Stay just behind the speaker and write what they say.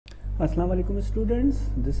Assalamu alaikum students,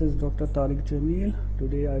 this is Dr. Tariq Jamil.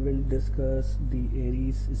 Today I will discuss the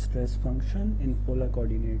Airy's stress function in polar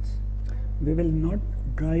coordinates. We will not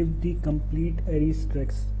drive the complete Airy's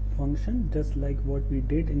stress function just like what we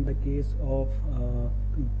did in the case of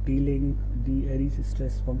dealing the Airy's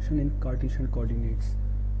stress function in Cartesian coordinates.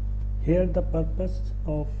 Here the purpose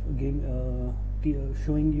of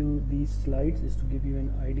showing you these slides is to give you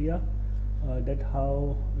an idea that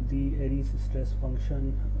how the Airy's stress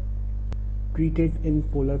function treated in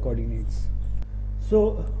polar coordinates.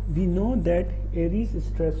 So we know that Airy's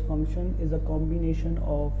stress function is a combination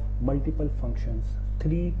of multiple functions,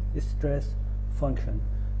 three stress functions.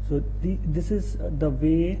 So this is the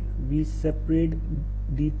way we separate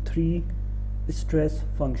the three stress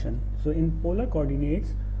function. So in polar coordinates,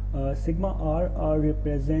 sigma r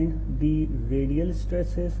represent the radial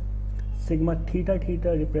stresses, sigma theta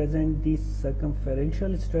represent the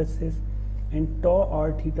circumferential stresses, and tau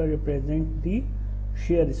r theta represent the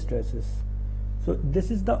shear stresses. So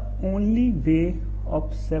this is the only way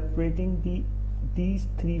of separating these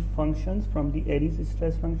three functions from the Airy's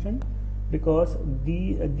stress function, because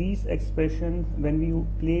these expressions, when we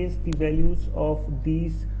place the values of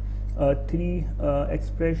these three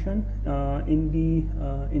expression in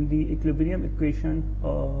the equilibrium equation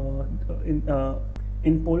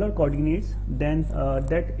in polar coordinates, then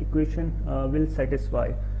that equation will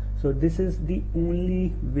satisfy. So this is the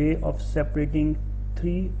only way of separating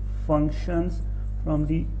three functions from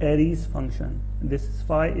the Airy's function. This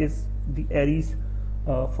phi is the Airy's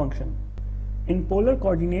function. In polar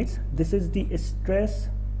coordinates, this is the stress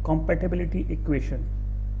compatibility equation,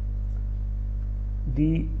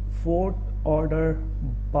 the fourth order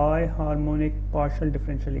biharmonic partial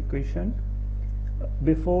differential equation.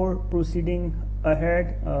 Before proceeding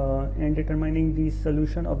ahead and determining the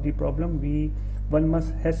solution of the problem, one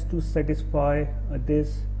has to satisfy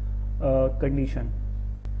this condition.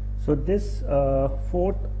 So this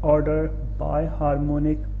fourth order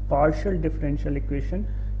biharmonic partial differential equation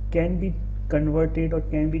can be converted or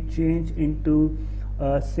can be changed into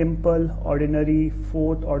a simple ordinary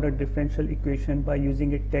fourth order differential equation by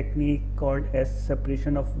using a technique called as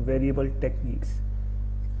separation of variable techniques.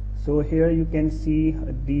 So here you can see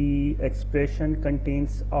the expression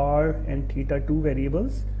contains r and theta, two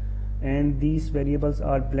variables, and these variables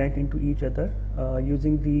are blended into each other.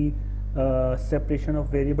 Using the separation of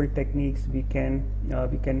variable techniques, we can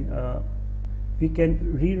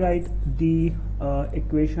rewrite the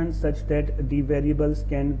equation such that the variables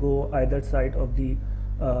can go either side of the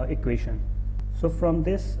equation. So from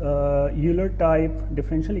this Euler type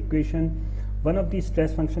differential equation, one of the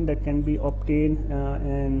stress function that can be obtained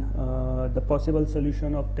and the possible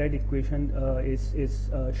solution of that equation is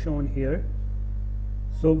shown here.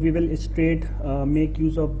 So we will straight make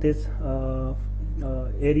use of this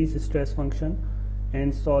Airy's stress function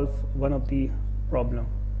and solve one of the problem.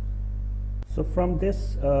 So from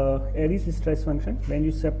this Airy's stress function, when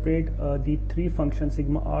you separate the three functions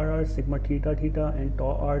sigma r, sigma theta, and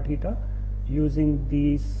tau r theta using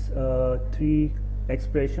these three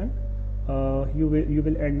expression, you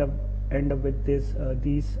will end up with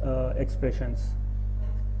these expressions.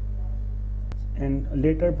 And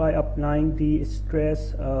later, by applying the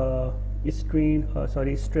stress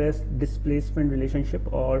displacement relationship,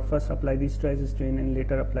 or first apply the stress strain and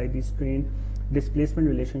later apply the strain displacement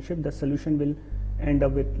relationship, the solution will end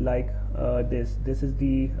up with like this. This is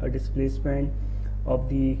the displacement of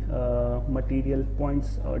the material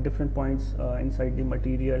points, different points inside the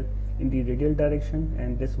material in the radial direction,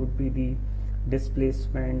 and this would be the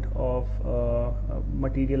displacement of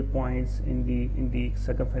material points in the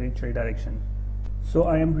circumferential direction. So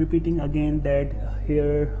I am repeating again that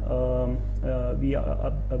here we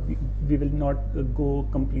will not go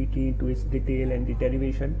completely into its detail and the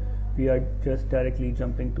derivation. We are just directly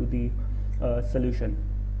jumping to the solution.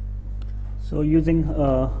 So using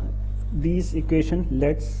these equation,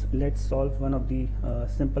 let's solve one of the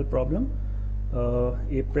simple problem.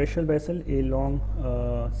 A pressure vessel, a long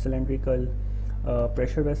cylindrical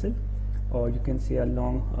pressure vessel, or you can say a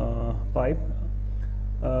long pipe.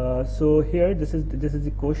 So here this is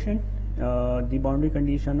the quotient. The boundary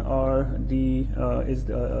condition or the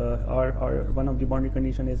one of the boundary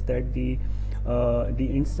condition is that the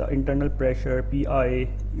internal pressure Pi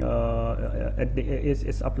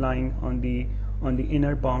is applying on the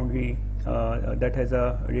inner boundary that has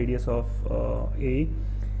a radius of a,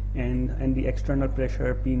 and the external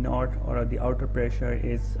pressure P naught, or the outer pressure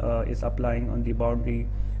is applying on the boundary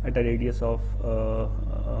at a radius of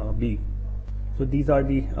b. So these are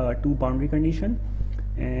the two boundary condition,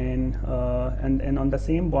 and on the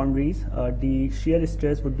same boundaries the shear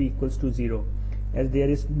stress would be equals to 0, as there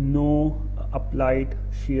is no applied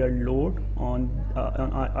shear load on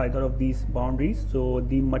either of these boundaries, so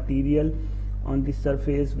the material on the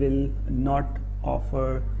surface will not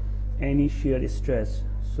offer any shear stress.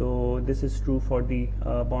 So this is true for the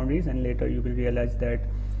boundaries, and later you will realize that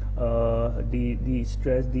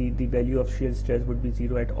the value of shear stress would be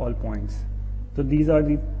 0 at all points. So these are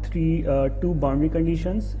the two boundary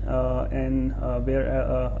conditions, and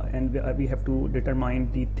we have to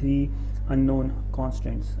determine the three unknown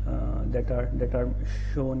constants that are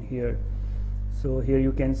shown here. So here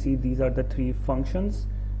you can see these are the three functions,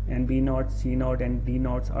 and B0, C0, and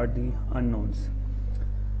D0 are the unknowns.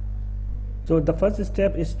 So the first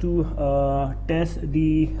step is to test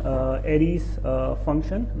the Airy's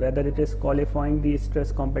function, whether it is qualifying the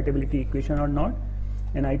stress compatibility equation or not.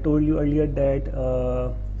 And I told you earlier that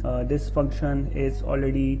this function is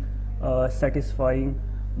already satisfying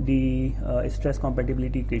the stress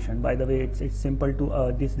compatibility equation. By the way, it's simple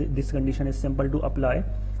to this condition is simple to apply.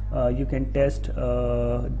 You can test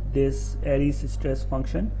this Airy's stress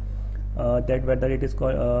function, that whether it is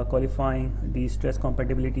qualifying the stress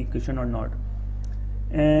compatibility equation or not.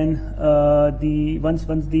 And once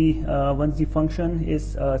the function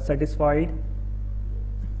is satisfied,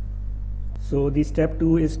 so the step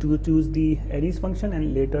 2 is to choose the Airy's function,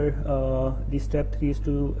 and later the step 3 is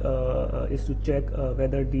to check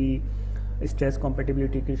whether the stress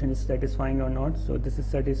compatibility equation is satisfying or not. So this is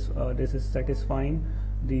satisfying,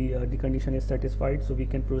 the condition is satisfied, so we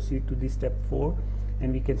can proceed to the step 4,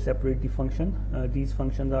 and we can separate the function. These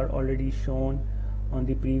functions are already shown on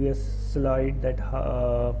the previous slide, that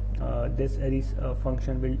this Airy's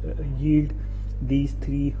function will yield these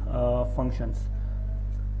three functions.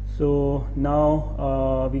 So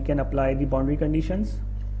now we can apply the boundary conditions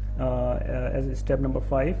as step number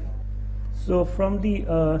 5. So from the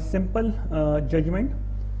simple judgment,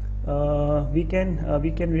 we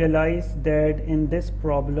can realize that in this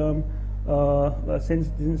problem, since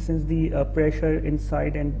the pressure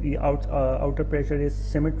inside and the outer pressure is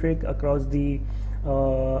symmetric across the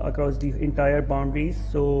entire boundaries,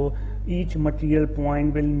 so each material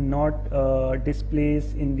point will not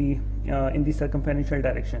displace in the circumferential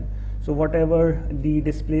direction. So whatever the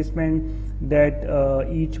displacement that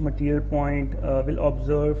each material point will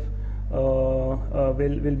observe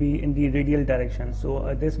will be in the radial direction.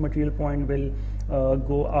 So this material point will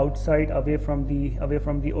go outside, away from the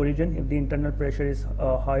origin, if the internal pressure is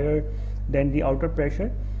higher than the outer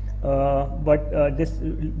pressure. But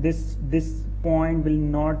this point will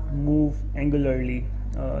not move angularly,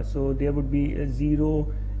 so there would be a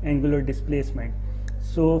zero angular displacement.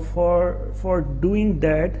 So for doing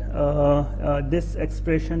that, this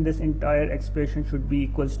entire expression should be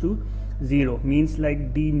equals to 0, means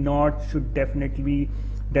like D0 should definitely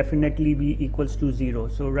be equals to 0.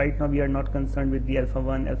 So right now we are not concerned with the alpha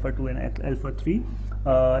 1, alpha 2, and alpha 3.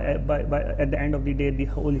 At the end of the day, the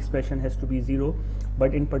whole expression has to be 0,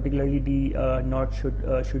 but in particularly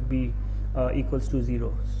D0 should be equals to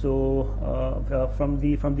 0. So from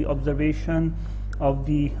the observation of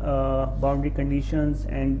the boundary conditions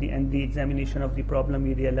and the examination of the problem,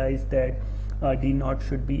 we realize that D0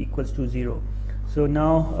 should be equals to 0. So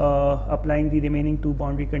now applying the remaining two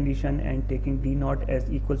boundary condition and taking D0 as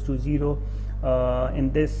equals to 0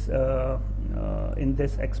 in this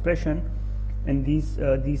expression, in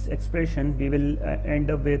these expression, we will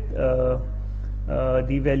end up with the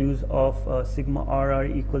values of sigma RR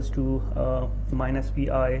equals to minus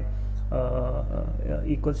pi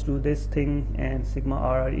equals to this thing, and sigma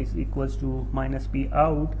RR is equals to minus p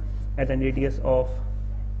out at a radius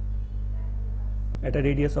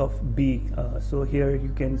of b. So here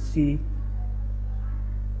you can see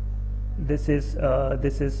this is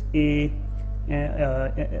a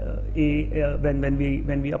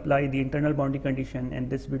when we apply the internal boundary condition, and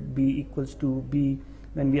this would be equals to b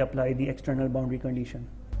when we apply the external boundary condition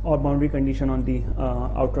or boundary condition on the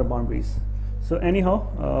outer boundaries. So anyhow,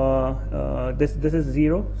 this is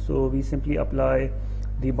 0, so we simply apply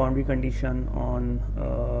the boundary condition on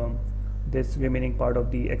this remaining part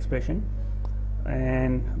of the expression,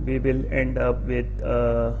 and we will end up with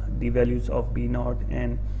the values of B0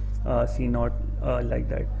 and C0 like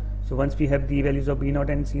that. So once we have the values of B0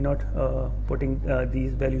 and C0, putting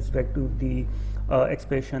these values back to the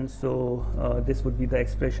expression, so this would be the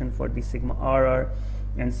expression for the sigma RR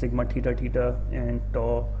and sigma theta theta and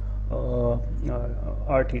tau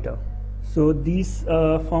r theta. So these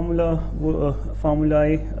formulae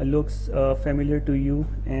looks familiar to you,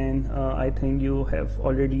 and I think you have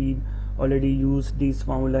already used these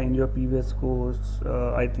formula in your previous course,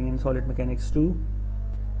 I think in solid mechanics too,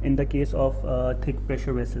 in the case of thick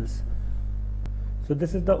pressure vessels. So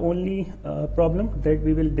this is the only problem that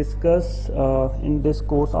we will discuss in this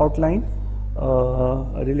course outline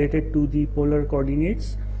related to the polar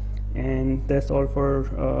coordinates, and that's all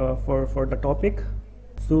for the topic.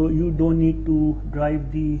 So you don't need to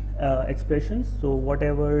drive the expressions. So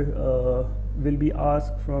whatever will be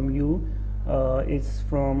asked from you is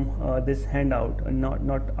from this handout, and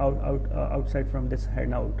not outside from this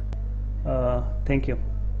handout. Thank you.